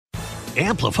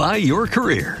Amplify your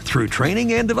career through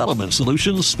training and development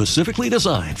solutions specifically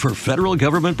designed for federal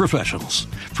government professionals.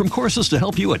 From courses to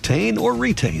help you attain or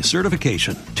retain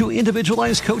certification, to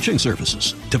individualized coaching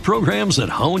services, to programs that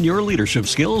hone your leadership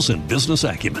skills and business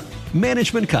acumen,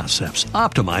 Management Concepts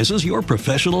optimizes your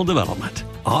professional development.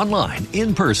 Online,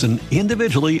 in person,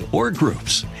 individually, or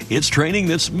groups, it's training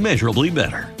that's measurably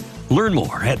better. Learn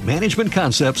more at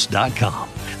managementconcepts.com.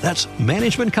 That's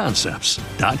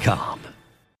managementconcepts.com.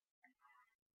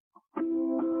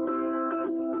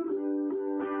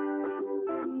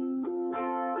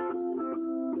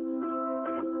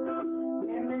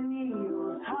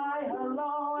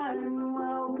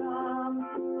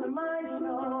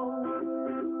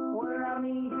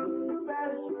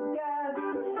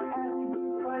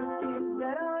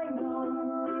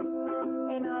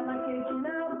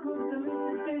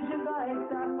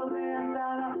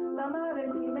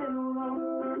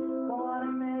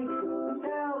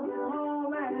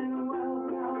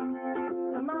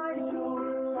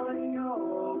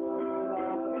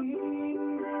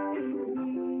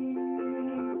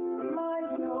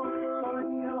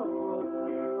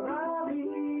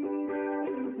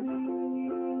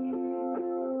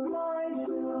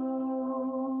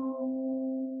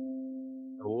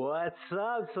 What's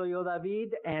up, Soy Yo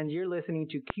David, and you're listening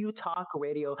to Q Talk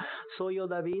Radio. Soy Yo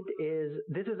David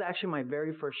this is actually my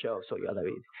very first show, Soy Yo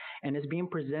David, and it's being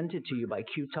presented to you by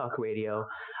Q Talk Radio.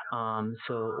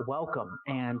 So welcome.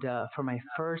 And for my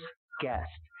first guest,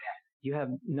 you have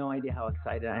no idea how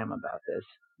excited I am about this.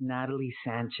 Natalie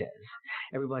Sanchez.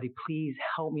 Everybody, please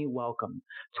help me welcome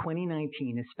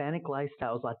 2019 Hispanic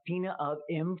Lifestyles Latina of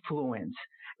Influence.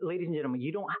 Ladies and gentlemen,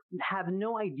 you don't have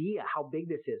no idea how big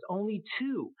this is. Only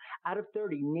 2 out of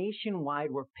 30 nationwide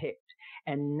were picked.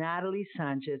 And Natalie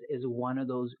Sanchez is one of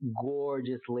those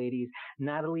gorgeous ladies.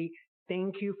 Natalie,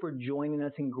 thank you for joining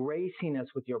us and gracing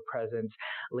us with your presence.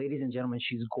 Ladies and gentlemen,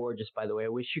 she's gorgeous, by the way. I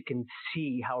wish you can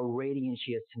see how radiant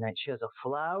she is tonight. She has a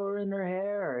flower in her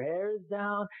hair is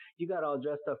down. You got all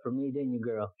dressed up for me, didn't you,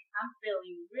 girl? I'm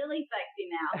feeling really sexy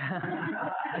now.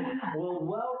 Well,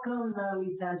 welcome,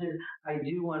 Natalie Sanchez. I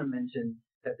do want to mention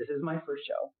that this is my first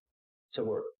show, so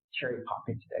we're cherry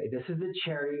popping today. This is the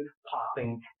cherry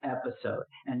popping episode,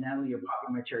 and Natalie, you're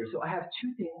popping my cherry. So I have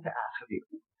 2 things to ask of you.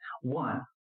 1,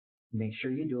 make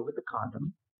sure you do it with a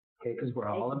condom, okay, because we're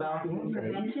all about being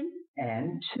safe.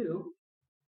 And 2,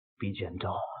 be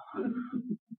gentle.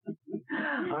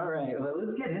 All right, well,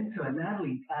 let's get into it.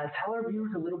 Natalie, tell our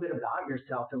viewers a little bit about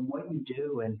yourself and what you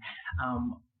do. And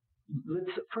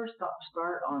let's first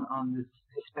start on this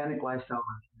Hispanic Lifestyle of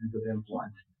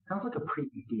Influence. Sounds like a pretty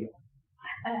big deal.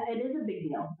 It is a big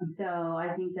deal. So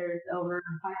I think there's over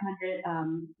 500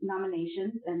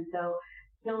 nominations. And so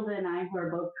Hilda and I, who are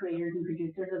both creators and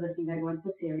producers of the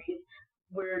Vergüenza series,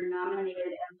 were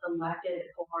nominated and selected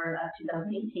for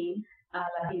 2018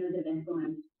 Latinos of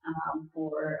Influence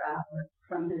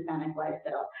from Hispanic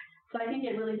Lifestyle. So I think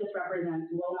it really just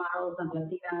represents role models of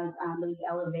Latinas, really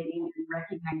elevating and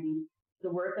recognizing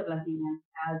the work of Latinas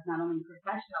as not only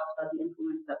professionals, but the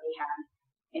influence that we have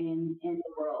in the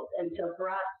world. And so for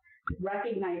us,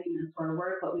 recognizing this for our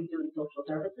work, what we do in social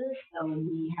services. So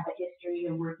we have a history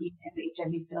of working in the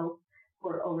HIV field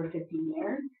for over 15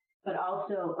 years, but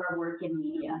also our work in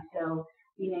media. So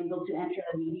being able to enter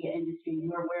the media industry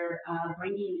where we're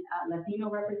bringing Latino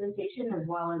representation as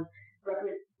well as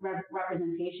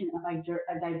representation of a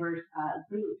diverse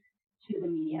group to the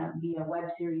media via web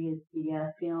series,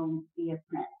 via film, via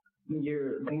print.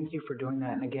 Thank you for doing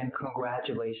that. And again,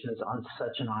 congratulations on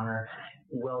such an honor.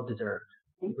 Well deserved.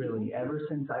 Really. Ever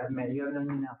since I've met you, I've known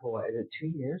you now for what, is it 2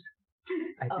 years?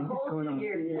 I think it's going on 2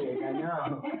 years. I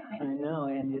know.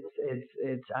 And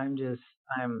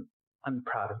I'm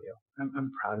proud of you.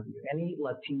 I'm proud of you. Any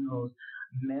Latinos,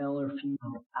 male or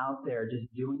female, out there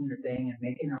just doing their thing and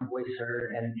making our voice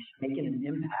heard and making an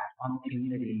impact on the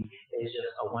community is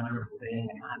just a wonderful thing.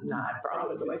 And I'm not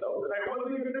proud of it. I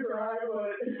wasn't even going to cry,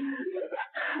 but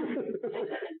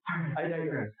I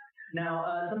digress. Now,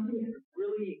 something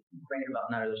really great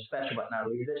about Natalie, special about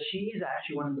Natalie, is that she's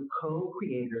actually one of the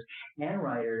co-creators and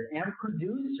writers and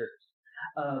producers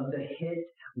of the hit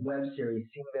web series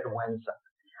Sin Vergüenza.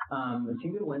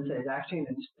 Sin Vergüenza is actually in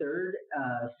its 3rd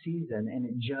season, and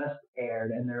it just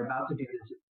aired, and they're about to do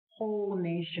this whole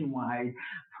nationwide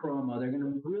promo. They're going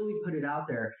to really put it out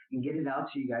there and get it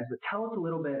out to you guys. But tell us a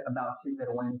little bit about Sin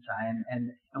Vergüenza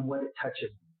and what it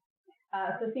touches.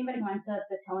 So Sin Vergüenza,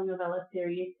 the telenovela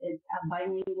series, is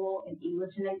bilingual in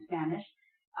English and in Spanish.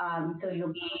 So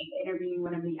you'll be interviewing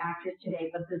one of the actors today,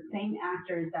 but the same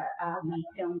actors that we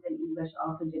filmed in English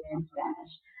also did it in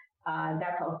Spanish.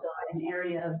 That's also an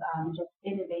area of just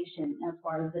innovation as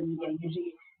far as the media.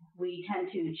 Usually we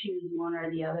tend to choose one or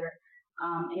the other.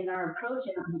 In our approach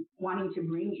and wanting to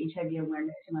bring HIV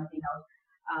awareness to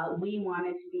Latinos, we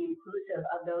wanted to be inclusive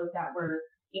of those that were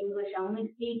English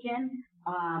only speaking,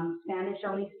 Spanish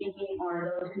only speaking,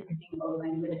 or those who could speak both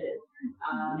languages.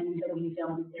 And so we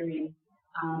filmed the series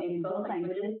in both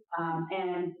languages.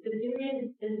 And the series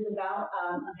is about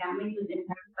a family who's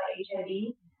impacted by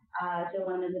HIV. So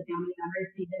one of the family members,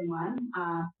 season one,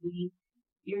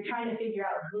 you're trying to figure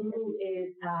out who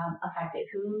is affected,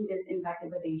 who is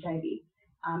infected with HIV.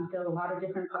 So a lot of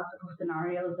different possible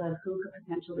scenarios of who could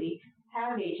potentially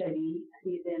have HIV.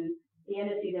 The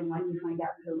end of season one, you find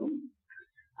out who.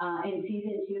 In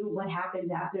season two, what happens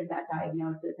after that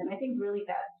diagnosis. And I think really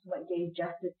that's what gave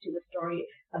justice to the story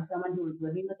of someone who was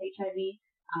living with HIV.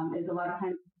 Is a lot of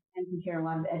times you hear a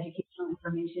lot of educational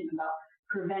information about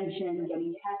prevention,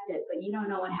 getting tested, but you don't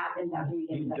know what happens after you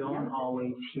get You don't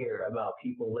always hear about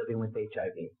people living with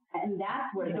HIV. And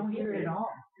that's where you don't hear it at all.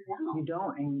 No. You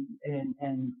don't.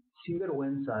 And Soy Yo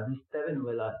Vergüenza, this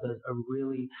telenovela does a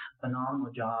really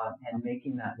phenomenal job in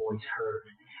making that voice heard.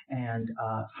 And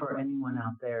for anyone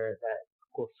out there that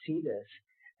will see this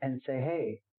and say,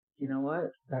 hey, you know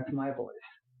what? That's my voice.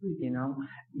 You know,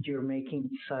 you're making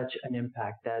such an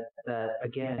impact that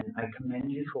again, I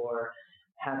commend you for.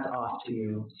 Hats off to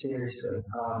you. Seriously.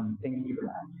 Thank you for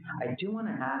that. I do want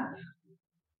to ask,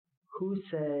 who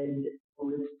said,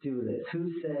 let's do this?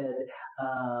 Who said,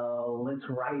 let's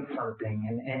write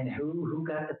something? And who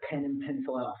got the pen and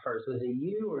pencil out first? Was it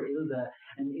you or Ilda?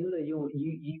 And Ilda,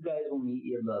 you guys will meet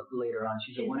Ilda later on.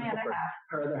 She's a wonderful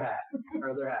person.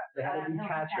 Her other half. They had to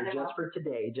detach her just for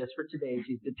today.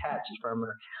 She's detached from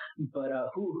her. But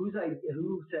who said,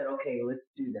 okay, let's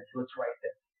do this. Let's write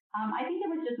this? I think it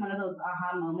was just one of those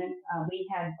aha moments. We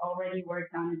had already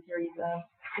worked on a series of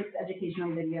 6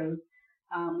 educational videos.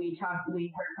 We heard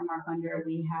from our funder,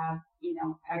 we have,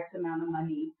 X amount of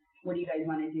money. What do you guys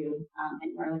want to do?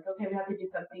 And we're like, okay, we have to do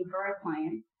something for our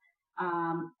clients.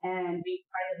 And we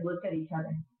kind of looked at each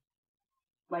other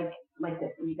like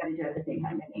this. We got to do it at the same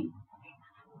time, I think.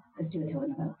 Let's do it till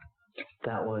another.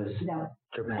 That was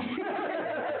dramatic.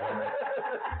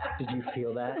 Did you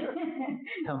feel that?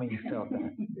 Tell me you felt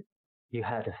that. You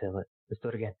had to feel it. Let's do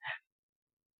it again.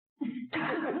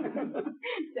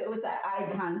 So it was that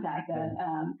eye contact,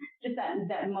 just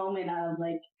that moment of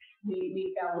like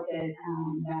we felt it,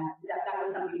 that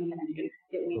was something we had to do.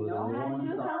 Did we know how to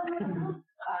do something?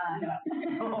 No.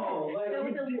 Oh, so it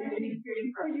was a learning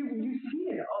experience for us. You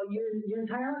see it all your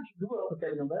entire life. You grew up with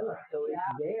that novella, so it's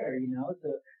there,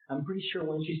 So I'm pretty sure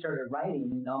once you started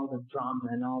writing, all the drama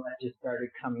and all that just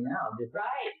started coming out.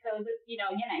 Right. So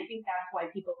again, I think that's why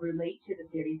people relate to the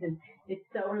series. It's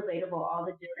so relatable. All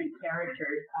the different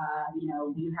characters.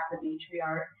 You have the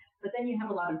matriarch, but then you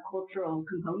have a lot of cultural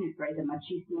components, right? The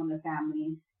machismo in the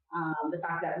family, the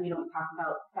fact that we don't talk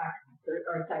about sex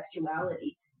or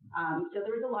sexuality. So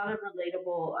there was a lot of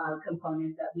relatable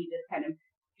components that we just kind of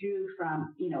drew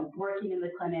from, working in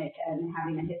the clinic and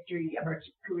having a history of our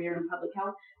career in public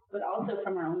health, but also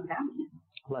from our own family.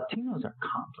 Latinos are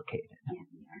complicated. Yes,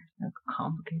 we are. They're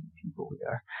complicated people we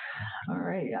are. All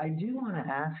right. I do want to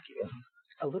ask you,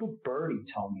 a little birdie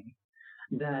told me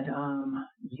that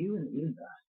you and Ilda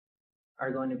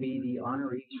are going to be the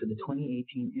honorees for the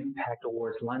 2018 Impact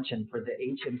Awards Luncheon for the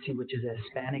HMC, which is a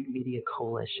Hispanic Media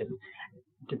Coalition.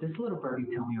 Did this little birdie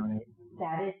tell me already?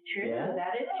 That is true. Yeah?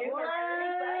 That is true.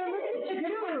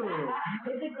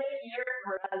 It's a great year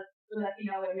for us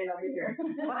Latino women over here.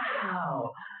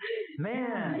 Wow.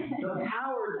 Man, the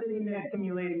power sitting next to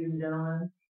me, ladies and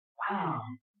gentlemen. Wow.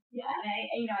 Yeah,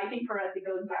 and I think for us it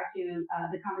goes back to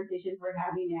the conversations we're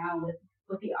having now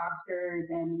with the Oscars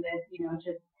and with,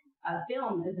 just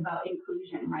film is about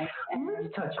inclusion, right? And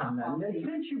let's touch on that.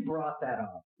 Since you brought that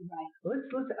up, right.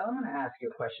 I'm going to ask you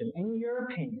a question. In your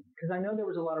opinion, because I know there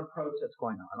was a lot of protests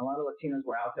going on. A lot of Latinos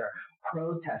were out there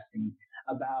protesting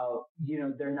about,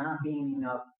 there not being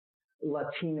enough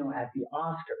Latino at the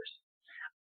Oscars.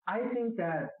 I think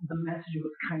that the message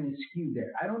was kind of skewed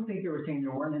there. I don't think they were saying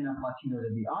there weren't enough Latinos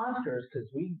at the Oscars because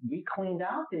we cleaned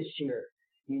out this year.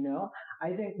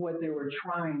 I think what they were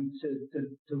trying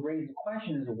to raise the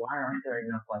question is why aren't there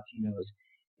enough Latinos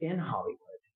in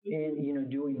Hollywood and,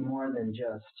 doing more than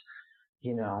just,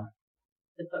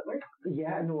 the footwork?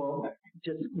 Yeah, well,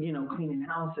 just, cleaning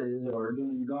houses or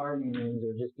doing gardenings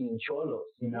or just being cholos,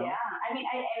 Yeah, I mean,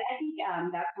 I think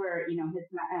that's where,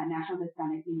 National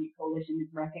Hispanic Media Coalition is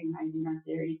recognizing our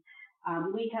series.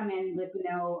 We come in with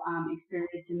no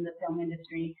experience in the film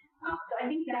industry. So I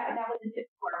think that was just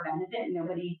for our benefit.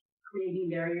 Nobody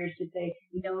creating barriers to say,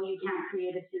 no, you can't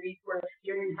create a series where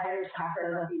your entire cast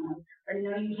are Latinos, or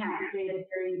no, you can't create a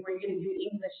series where you're going to do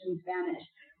English and Spanish.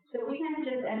 So we kind of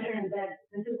just entered and said,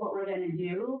 this is what we're going to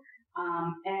do,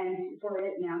 and for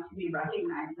it now to be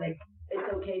recognized, like, it's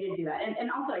okay to do that.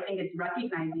 And also, I think it's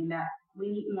recognizing that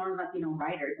we need more Latino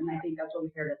writers, and I think that's what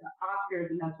we heard at the Oscars,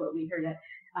 and that's what we heard at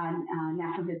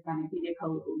National Hispanic Media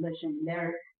Coalition.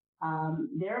 Their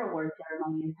award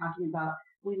ceremony is talking about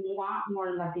we want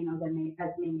more Latinos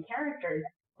as main characters,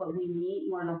 but we need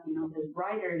more Latinos as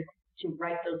writers to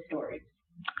write those stories.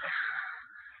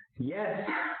 Yes.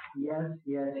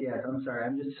 I'm sorry.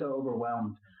 I'm just so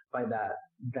overwhelmed by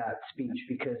that speech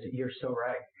because you're so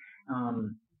right.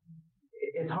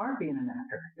 It's hard being an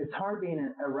actor. It's hard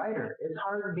being a writer. It's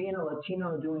hard being a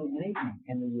Latino doing anything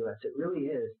in the U.S. It really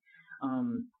is.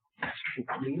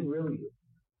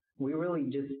 We really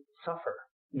just suffer,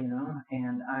 you know.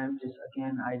 And I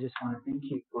just want to thank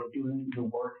you for doing the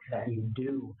work that you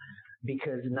do,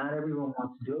 because not everyone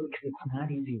wants to do it because it's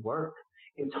not easy work.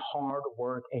 It's hard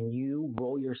work, and you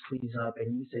roll your sleeves up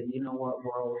and you say, you know what,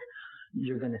 world,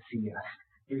 you're going to see us.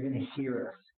 You're going to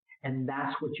hear us. And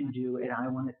that's what you do. And I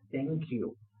want to thank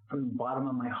you from the bottom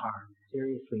of my heart.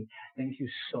 Seriously, thank you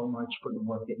so much for the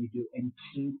work that you do, and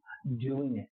keep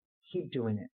doing it. Keep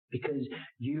doing it, because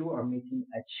you are making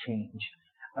a change,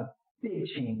 a big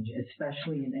change,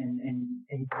 especially in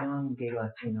young gay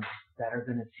Latinos that are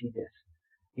going to see this.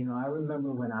 You know, I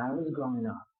remember when I was growing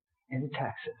up in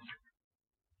Texas,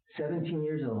 17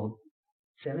 years old,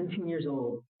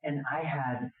 and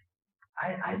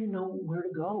I didn't know where to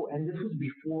go. And this was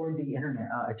before the internet.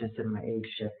 I just did my age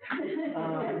shift.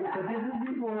 But this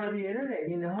is before the internet,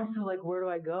 you know? So, like, where do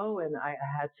I go? And I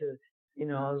had to, you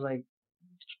know, I was like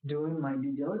doing my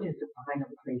due diligence to find a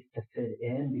place to fit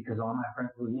in, because all my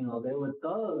friends were, you know, they were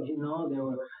thugs, you know? They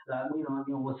were,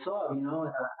 what's up, you know?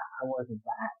 And I wasn't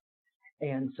that.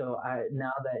 And so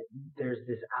now that there's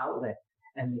this outlet,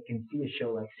 and they can see a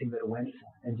show like Soy Yo David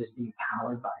and just be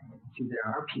empowered by it. See, there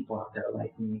are people out there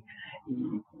like me.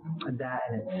 That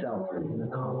in itself is an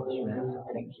accomplishment. So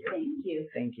thank you. Thank you.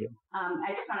 Thank you.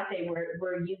 I just want to say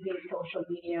we're using social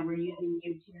media, we're using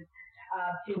YouTube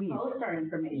to Please, post our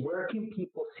information. Where can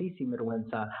people see Soy Yo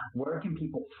David? Where can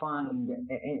people find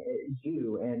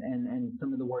you and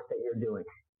some of the work that you're doing?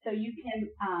 So you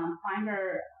can find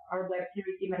our web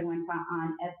series Soy Yo David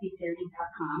on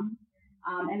scseries.com.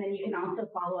 And then you can also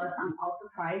follow us on Also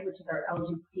Pride, which is our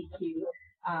LGBTQ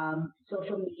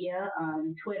social media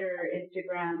on Twitter,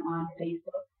 Instagram, on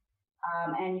Facebook.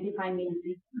 And you can find me in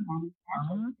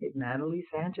Natalie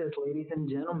Sanchez, ladies and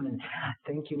gentlemen.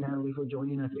 Thank you, Natalie, for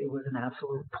joining us. It was an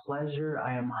absolute pleasure.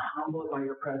 I am humbled by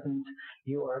your presence.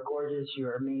 You are gorgeous.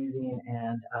 You're amazing.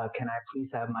 And can I please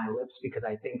have my lips, because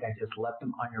I think I just left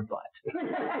them on your butt.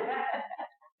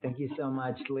 Thank you so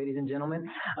much, ladies and gentlemen.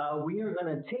 We are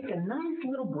going to take a nice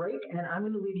little break, and I'm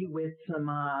going to leave you with some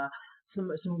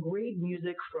great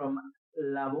music from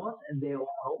La Voz de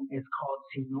Oro. It's called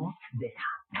Si No Deja.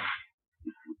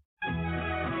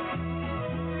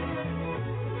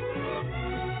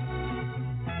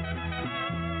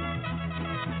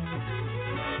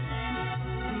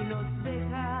 Si nos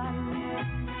dejan,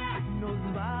 nos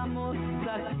vamos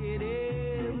a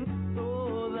querer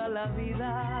toda la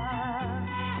vida.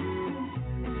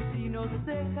 Si nos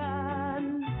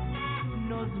dejan,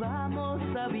 nos vamos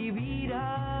a vivir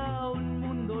a un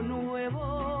mundo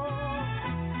nuevo.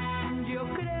 Yo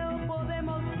creo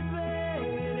podemos ver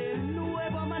el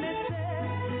nuevo amanecer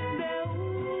de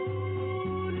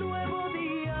un nuevo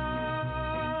día.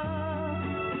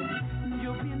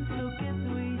 Yo pienso que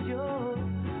tú y yo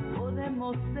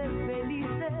podemos ser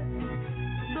felices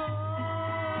todavía.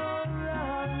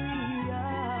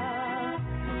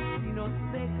 Si nos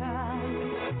dejan,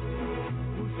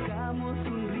 buscamos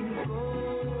un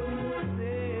rincón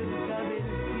cerca del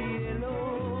cielo.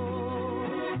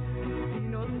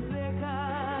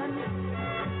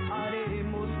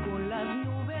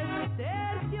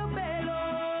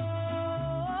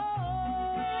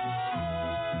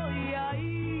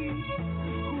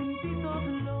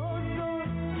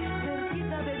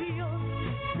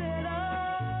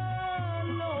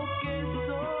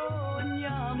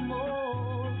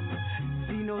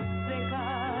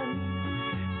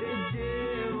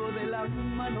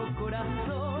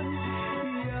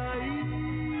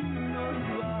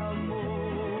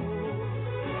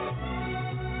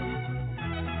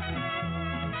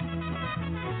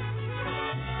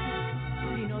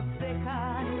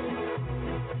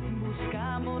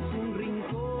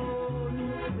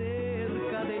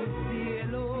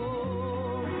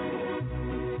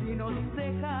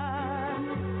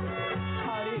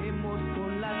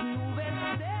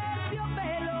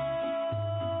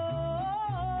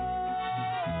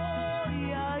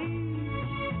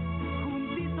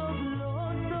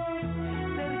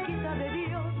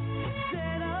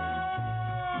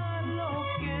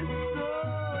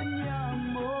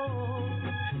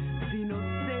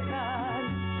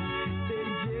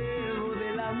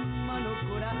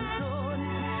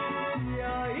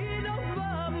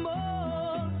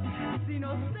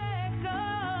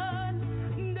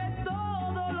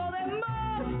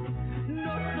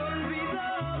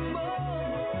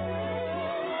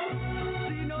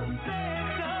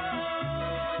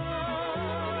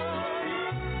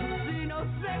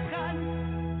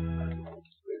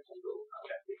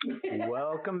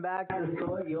 Welcome back to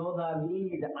Soy Yo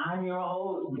David. I'm your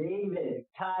host, David,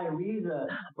 Tyresa,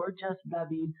 or just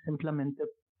David, simplemente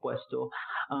puesto.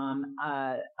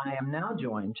 I am now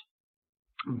joined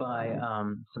by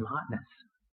some hotness.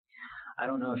 I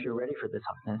don't know if you're ready for this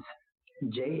hotness.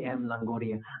 J.M.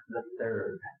 Longoria the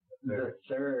third. The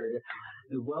third.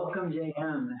 Welcome,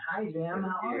 J.M. Hi, J.M.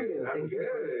 How are you? Thank you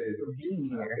for being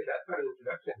here. That's my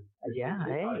introduction. Yeah,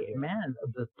 hey, man,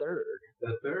 the third.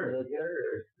 The third. The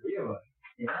third. Three of us.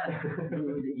 Yeah,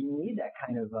 you need that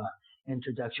kind of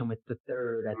introduction with the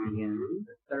third at the end.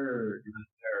 The third. The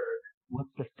third. What's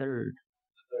the third?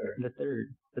 The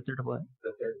third. The third of what?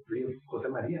 The third. Three of Jose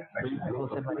Maria.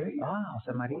 Jose Maria. Ah,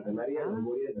 Jose Maria. Jose Maria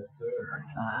Longoria the third.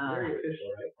 Very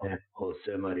official, right?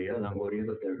 Jose Maria Longoria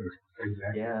the third.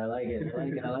 Exactly. Yeah, I like it.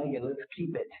 I like it. Let's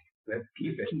keep it. Let's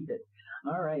keep it.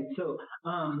 All right. So,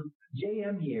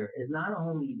 JM here is not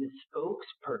only the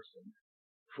spokesperson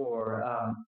for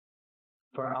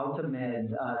Ultimate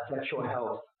Sexual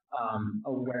Health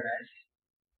Awareness,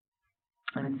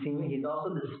 and he's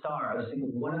also the star of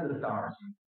one of the stars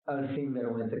of Sin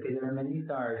Vergüenza, because there are many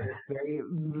stars,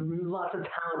 lots of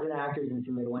talented actors in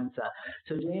Sin Vergüenza.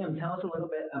 So, JM, tell us a little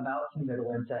bit about Sin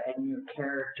Vergüenza and your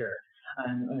character,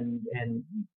 and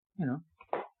you know,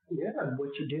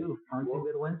 what you do on Sin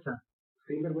Vergüenza.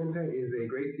 Sin Vergüenza is a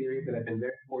great series that I've been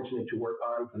very fortunate to work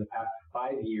on for the past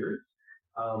 5 years.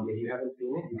 If you haven't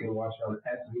seen it, you can watch it on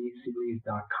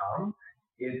svseries.com.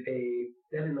 It's a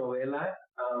telenovela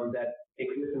that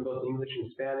exists in both English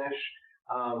and Spanish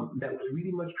that was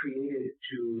really much created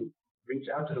to reach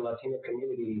out to the Latino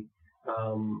community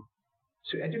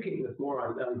to educate us more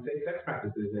on safe sex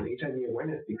practices and HIV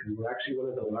awareness, because we're actually one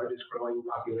of the largest growing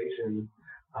populations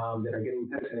that are getting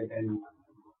tested and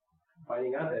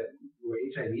finding out that we're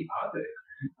HIV positive.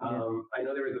 I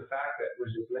know there was a fact that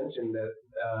was just mentioned that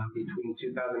between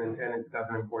 2010 and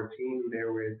 2014,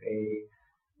 there was a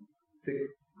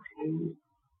 16%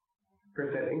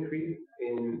 increase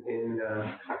in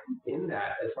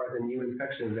that as far as the new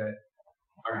infections that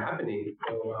are happening.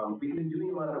 So we've been doing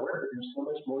a lot of work. There's so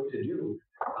much more to do.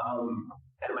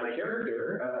 And my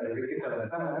character, Enrique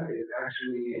Salazar, is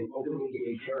actually an openly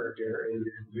gay character in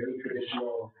this very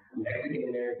traditional Mexican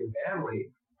American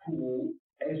family who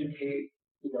educate,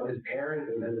 his parents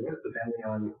and the rest of the family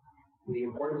on the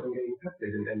importance of getting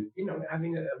tested and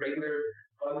having a regular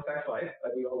fun sex life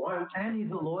that we all want. And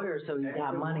he's a lawyer, so he's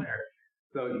got money.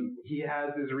 So he has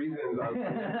his reasons on the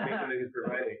information that he's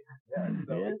providing.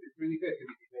 It's really good.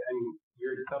 I mean,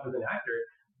 yourself as an actor,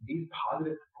 these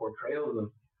positive portrayals of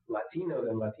Latinos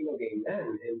and Latino gay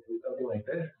men in something like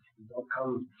this don't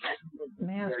come.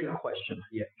 May I ask you a question?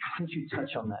 Yeah. Since you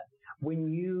touch on that,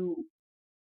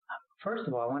 first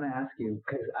of all, I want to ask you,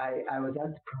 because I was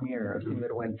at the premiere of Sin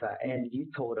Vergüenza, and you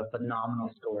told a phenomenal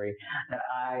story that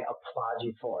I applaud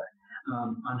you for,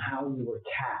 on how you were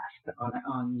cast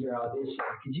on your audition.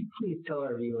 Could you please tell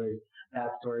our viewers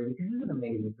that story? Because it's an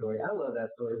amazing story. I love that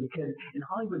story, because in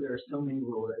Hollywood there are so many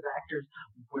rules. As actors,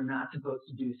 we're not supposed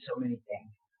to do so many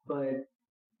things. But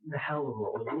the hell of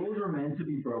rules. The rules were meant to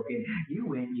be broken. You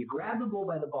went, you grabbed the bull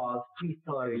by the balls. Please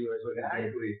tell our viewers what you did.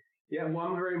 Exactly. Yeah, well,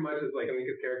 I'm very much as like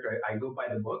Amika's character. I go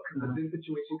by the book. But this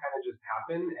situation kind of just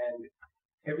happened, and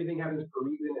everything happens for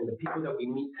a reason, and the people that we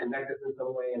meet connect us in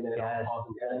some way, and then it all falls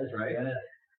together, right? Yes.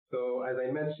 So as I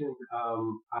mentioned,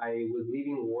 I was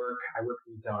leaving work. I work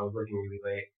from town. I was working really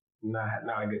late. Not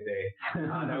a good day.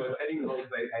 And I was heading home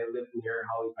because I lived near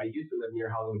Hollywood. I used to live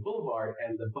near Hollywood Boulevard,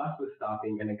 and the bus was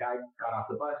stopping, and a guy got off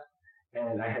the bus,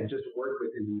 and I had just worked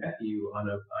with his nephew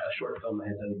on a short film I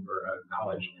had done for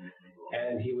college.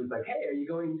 And he was like, "Hey, are you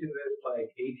going to this like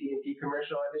AT&T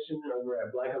commercial audition over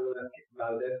at Blanca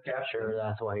Valdez Cap?" Sure,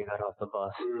 that's why you got off the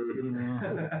bus.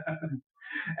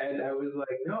 And I was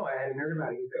like, "No, I hadn't heard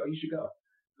about it." He's like, "Oh, you should go."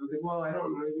 I was like, "Well, I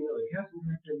don't really know the casting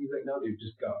director." He's like, "No, dude,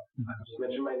 just go. Just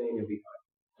mention my name, you'll be fine."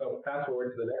 So fast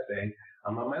forward to the next day,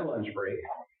 I'm on my lunch break,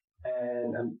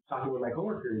 and I'm talking with my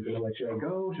coworkers, and I'm like, "Should I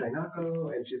go? Should I not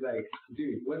go?" And she's like,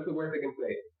 "Dude, what's the worst I can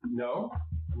say? No?"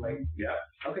 I'm like, "Yeah,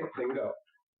 okay, then go."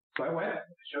 So I went,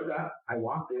 showed up, I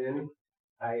walked in,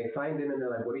 I signed in, and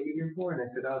they're like, "What are you here for?" And I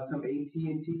said, "Oh, some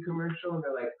AT&T commercial." And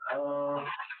they're like,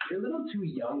 "You're a little too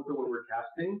young for what we're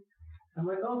casting." I'm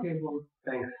like, "Okay, well,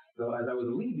 thanks." So as I was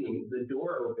leaving, the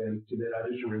door opened to the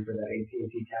audition room for that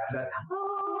AT&T cast. That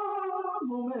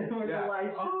moment where the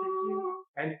lights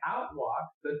and out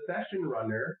walked the session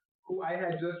runner who I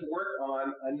had just worked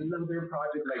on another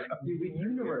project, like the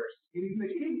universe. And he's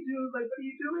like, "Hey, dude, like, what are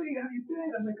you doing? How you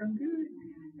been?" I'm like, "I'm good."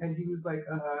 And he was like,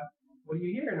 "What are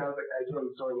you here?" And I was like, "I told him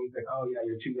the story." And he's like, "Oh, yeah,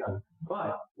 you're too young.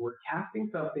 But we're casting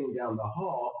something down the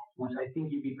hall, which I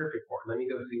think you'd be perfect for. Let me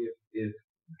go see if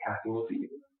casting will see you.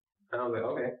 And I was like,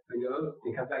 okay. So he goes,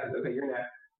 he comes back and says, okay, you're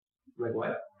next. I'm like,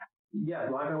 what? Yeah,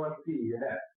 Blanca wants to see you, you're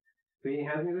next. So he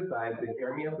hands me the side, they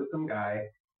pair me up with some guy,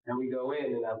 and we go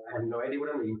in, and I have no idea what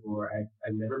I'm reading for.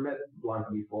 I've never met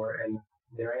Blanca before, and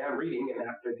there I am reading, and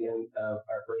after the end of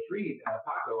our first read,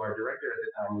 Paco, our director at the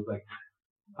time, was like,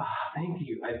 thank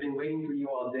you. I've been waiting for you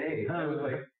all day. I was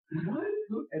like, what?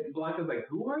 And Blanca's like,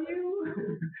 who are you?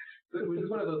 So it was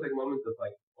just one of those like moments of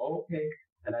like, oh, okay.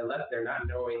 And I left there not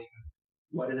knowing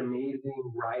what an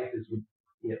amazing ride this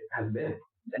has been.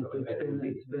 And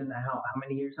it's been how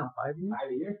many years now? 5 years?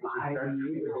 5 years. 5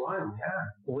 years. Yeah.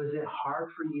 Was it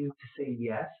hard for you to say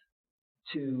yes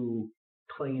to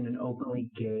playing an openly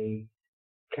gay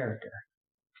character?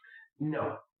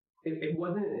 No. It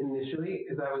wasn't initially,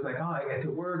 because I was like, I get to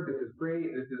work, this is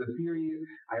great, this is a series.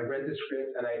 I read the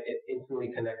script and I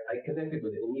connected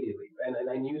with it immediately. And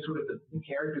I knew sort of the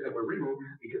characters that were written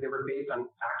because they were based on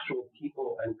actual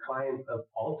people and clients of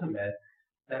Ultimate,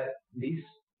 that these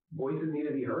voices need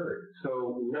to be heard.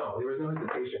 So no, there was no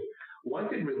hesitation.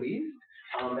 Once it released,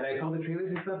 and I saw the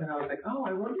trailers and stuff, and I was like,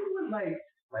 I wonder what like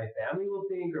my family will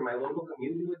think or my local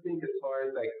community would think as far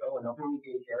as like, an openly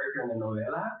gay character in a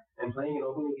novela and playing an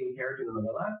openly gay character in a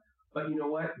novela. But you know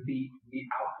what? The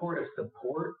outpour of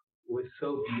support was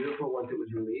so beautiful once it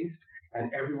was released,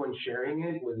 and everyone sharing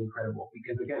it was incredible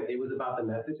because again, it was about the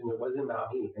message and it wasn't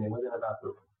about me and it wasn't about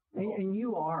the. And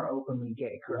you are openly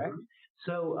gay, correct? Mm-hmm.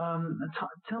 So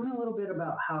tell me a little bit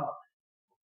about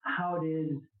how it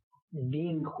is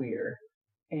being queer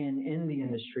and in the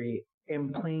industry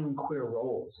and playing queer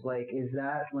roles. Like, is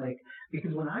that like,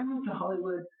 because when I moved to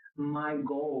Hollywood, my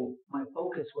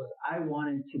focus was I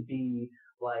wanted to be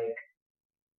like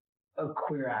a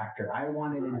queer actor. I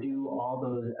wanted to do all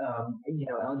those,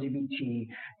 LGBTQA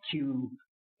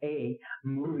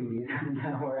movies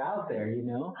that were out there,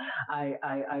 I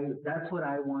that's what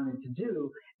I wanted to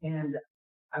do. And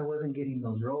I wasn't getting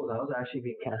those roles. I was actually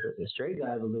being cast as a straight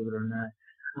guy, believe it or not.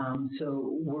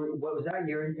 So what was that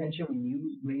your intention when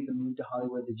you made the move to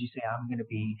Hollywood? Did you say, I'm going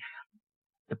to be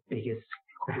the biggest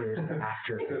queer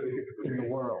actor in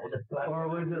the world? Or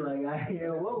was it like,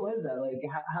 what was that? Like,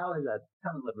 how is that?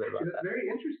 Tell me a little bit about that. It's very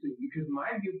interesting because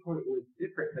my viewpoint was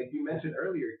different. Like you mentioned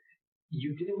earlier,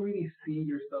 you didn't really see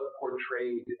yourself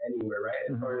portrayed anywhere,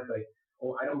 right? As far as like,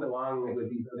 I don't belong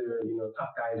with these other,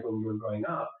 tough guys when you were growing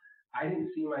up. I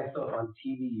didn't see myself on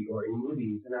TV or in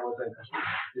movies, and I was like,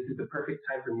 this is the perfect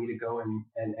time for me to go and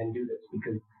do this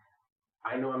because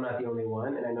I know I'm not the only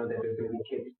one, and I know that there's going to be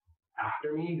kids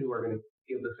after me who are going to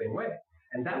feel the same way.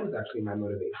 And that was actually my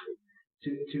motivation,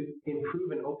 to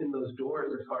improve and open those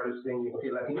doors as far as saying, okay,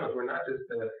 Latinos, we're not just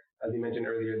as you mentioned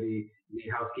earlier, the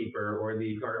housekeeper or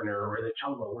the gardener or the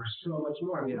cholo. We're so much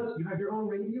more. I mean, you have your own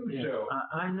radio show.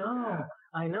 I know.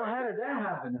 How did that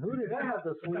happen? Who did I have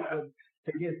to sleep with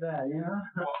to get that, Well,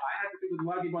 I had to sleep with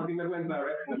Wagi Vergüenza,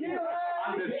 right?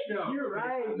 On the show. You're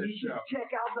right. You should check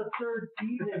out the third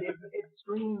season. It's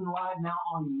streaming live now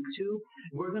on YouTube.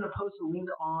 We're going to post a link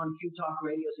on Q Talk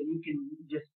Radio so you can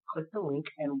just click the link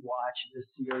and watch the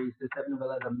series. The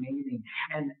novela is amazing.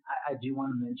 And I do want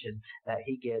to mention that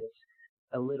he gets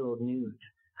a little nude.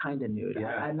 Kind of nude.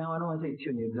 Yeah. I don't want to say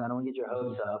too nude because I don't want to get your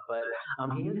hopes up, but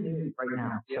he is nude right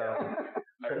now. So,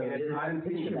 just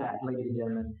picture that, ladies and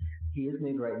gentlemen. He is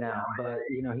nude right now, but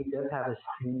he does have a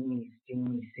steamy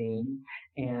scene,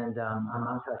 and I'm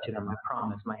not touching him. I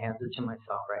promise. My hands are to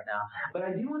myself right now. But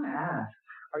I do want to ask: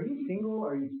 are you single?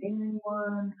 Are you seeing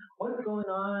anyone? What's going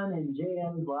on in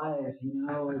JM's life?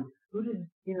 Who did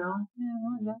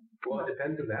Well, it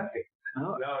depends who's asking.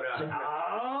 Oh. No.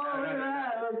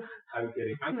 I'm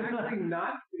kidding. I'm actually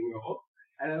not single.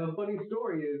 And the funny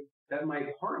story is that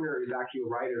my partner is actually a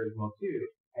writer as well too.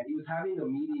 And he was having a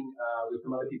meeting with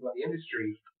some other people in the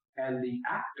industry, and the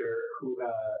actor who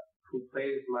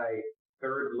plays my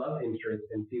third love interest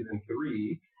in season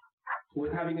 3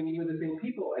 was having a meeting with the same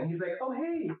people, and he's like, "Oh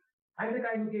hey, I'm the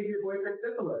guy who gave your boyfriend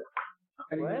syphilis."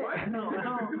 And what? What? No.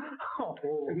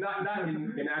 Not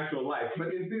in actual life,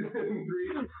 but in season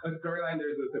 3, a storyline.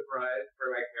 There's a surprise for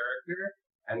my character,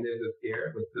 and there's a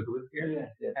scare, with syphilis scare.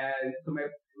 Yes. And so it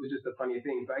was just a funny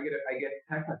thing. So I get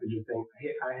text messages saying,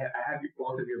 "Hey, I have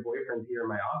both of your boyfriends here in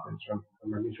my office from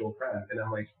our mutual friends," and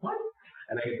I'm like, "What?"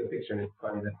 And I get the picture, and it's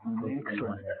funny that.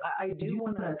 Excellent. I do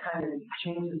want to kind of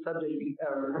change the subject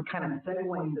or kind of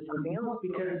segue into something else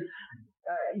because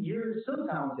you're so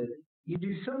talented. You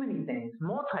do so many things,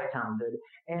 multi-talented,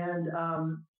 and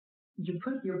you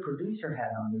put your producer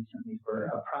hat on recently for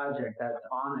a project that's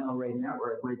on El Rey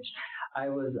Network, which I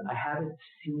haven't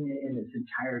seen it in its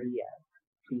entirety yet.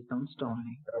 Please don't stone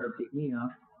me or beat me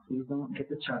up. Please don't get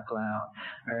the chuckle out.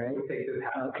 All right. Okay,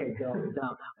 go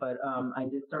down. But I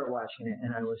did start watching it,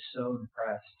 and I was so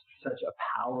impressed. Such a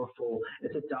powerful.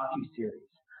 It's a docu-series.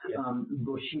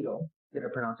 Bushido. Did I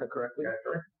pronounce that correctly? That's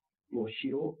correct.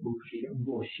 Bushido.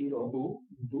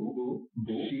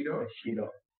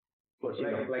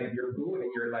 Like your boo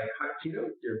and your like hot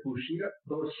Cheetos, your Bushido.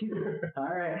 All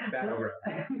right.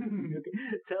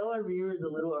 Tell our viewers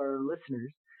our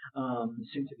listeners,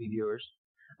 soon to be viewers,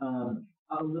 a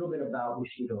little bit about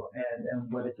Bushido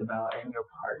and what it's about and your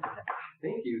part in it.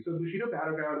 Thank you. So Bushido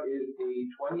Battleground is a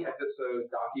 20-episode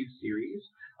docu-series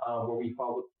where we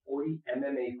follow 40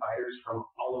 MMA fighters from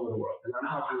all over the world. And I'm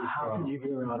talking How could you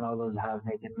be around all those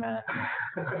half-naked men?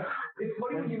 It's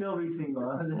funny when you know these things.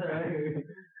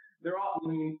 They're all,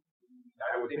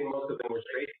 I would say most of them were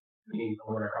straight,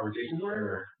 when our conversations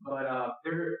were, but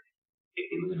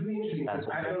it was really interesting.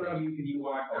 I don't know if you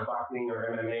watch boxing or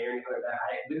MMA or anything like that.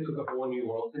 This was a whole new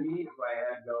world to me, so I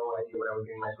had no idea what I was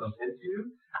getting myself into.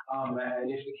 I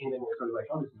initially came in with sort of like,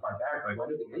 oh, this is barbaric. Like, why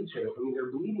do they hate each other? I mean, they're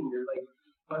bleeding. They're like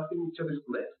busting each other's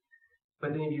lips.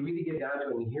 But then if you really get down to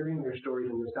it and hearing their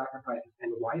stories and their sacrifices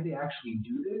and why they actually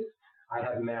do this, I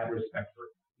have mad respect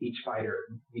for each fighter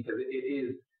because it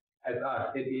is, as us,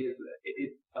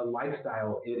 it's a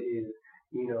lifestyle. It is,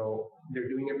 they're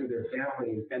doing it for their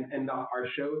families. And our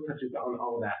show touches on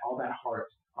all that heart,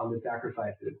 on the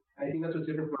sacrifices. And I think that's what's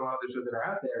different from a lot of the shows that are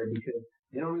out there because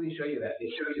they don't really show you that.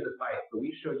 They show you the fight, but we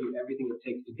show you everything it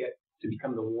takes to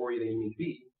become the warrior that you need to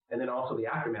be. And then also the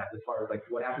aftermath as far as like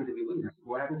what happens if you lose?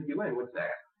 What happens if you win? What's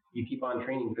next? You keep on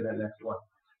training for that next one.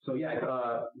 So yeah,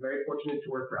 very fortunate to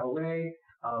work for El Rey.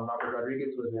 Robert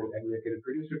Rodriguez was an executive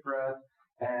producer for us.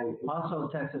 And also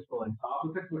Texas boy.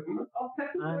 Texas boy.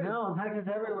 I know, Texas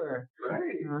everywhere.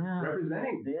 Right.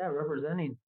 Representing. Yeah,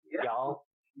 representing. Yeah. Y'all.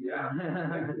 Yeah.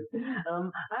 I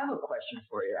have a question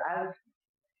for you.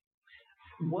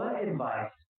 What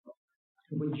advice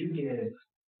would you give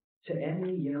to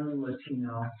any young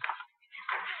Latino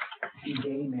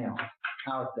gay male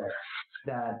out there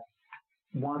that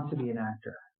wants to be an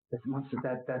actor, that's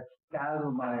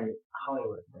dazzled by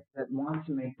Hollywood, that wants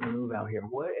to make the move out here?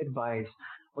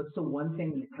 What's the one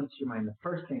thing that comes to your mind, the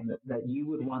first thing that you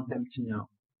would want them to know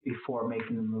before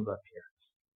making the move up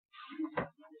here?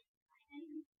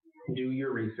 Do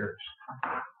your research.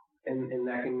 And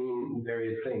that can mean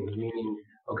various things, meaning,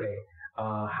 okay,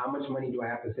 how much money do I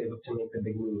have to save up to make the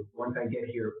big move? Once I get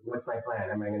here, what's my plan?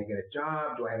 Am I going to get a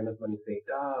job? Do I have enough money saved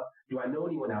up? Do I know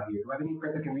anyone out here? Do I have any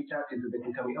friends I can reach out to so they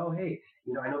can tell me, oh, hey,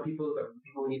 I know people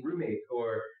who need roommates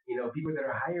or, people that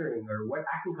are hiring or what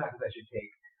acting classes I should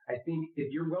take. I think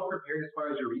if you're well prepared as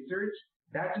far as your research,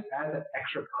 that just adds that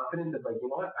extra confidence of like, you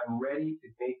know what, I'm ready to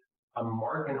make a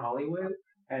mark in Hollywood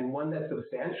and one that's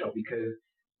substantial because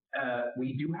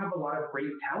we do have a lot of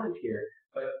great talent here,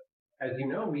 but as you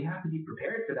know, we have to be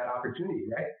prepared for that opportunity,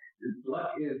 right?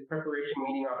 Luck is preparation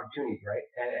meeting opportunity, right?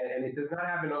 And it does not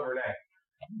happen overnight.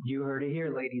 You heard it here,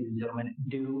 ladies and gentlemen.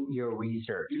 Do your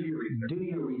research. Do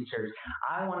your research.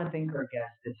 I want to thank our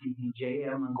guests this evening,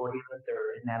 J.M. Longoria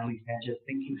III and Natalie Sanchez.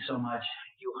 Thank you so much.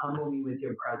 You humble me with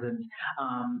your presence.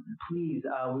 Please,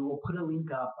 we will put a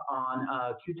link up on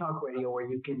Q Talk Radio where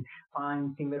you can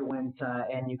find Sin Vergüenza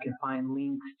and you can find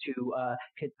links to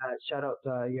shout out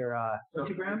your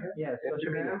Instagram. Yes,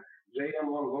 Instagram. J.M.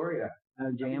 Longoria.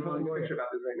 J.M. Longoria. Picture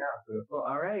about this right now. So. Well,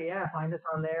 all right, yeah, find us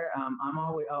on there. I'm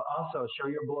always also show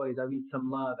your boys. I need some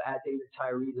love at David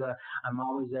Tyreza. I'm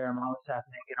always there. I'm always half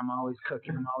naked. I'm always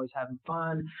cooking. I'm always having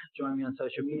fun. Join me on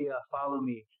social media. Follow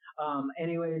me.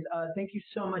 Anyways, thank you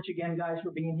so much again, guys,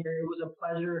 for being here. It was a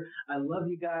pleasure. I love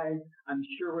you guys. I'm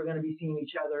sure we're going to be seeing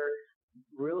each other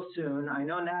real soon. I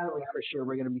know Natalie for sure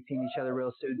we're going to be seeing each other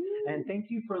real soon. And thank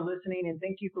you for listening and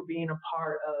thank you for being a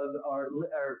part of our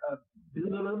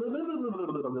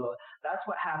that's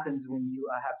what happens when you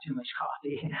have too much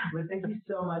coffee. But thank you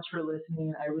so much for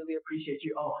listening. I really appreciate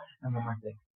you. Oh, and one more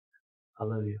thing. I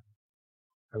love you.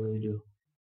 I really do.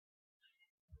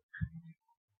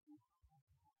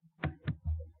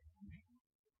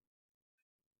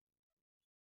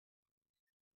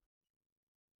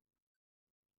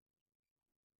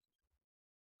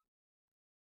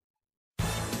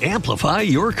 Amplify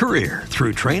your career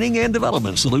through training and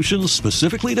development solutions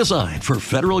specifically designed for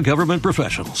federal government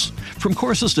professionals. From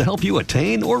courses to help you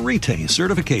attain or retain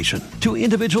certification, to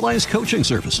individualized coaching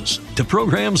services, to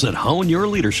programs that hone your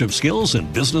leadership skills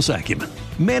and business acumen,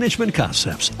 Management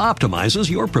Concepts optimizes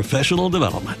your professional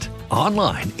development.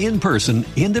 Online, in person,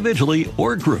 individually,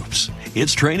 or groups,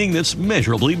 it's training that's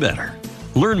measurably better.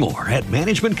 Learn more at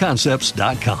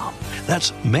managementconcepts.com.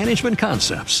 That's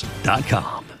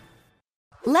managementconcepts.com.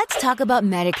 Let's talk about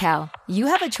Medi-Cal. You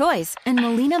have a choice, and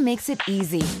Molina makes it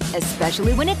easy,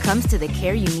 especially when it comes to the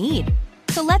care you need.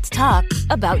 So let's talk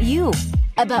about you,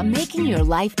 about making your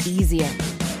life easier,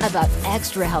 about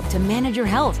extra help to manage your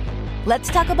health.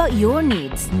 Let's talk about your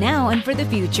needs now and for the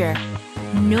future.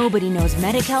 Nobody knows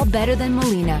Medi-Cal better than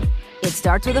Molina. It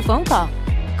starts with a phone call.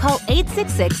 Call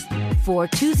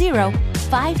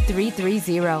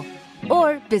 866-420-5330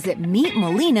 or visit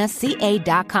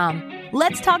meetmolinaca.com.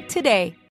 Let's talk today.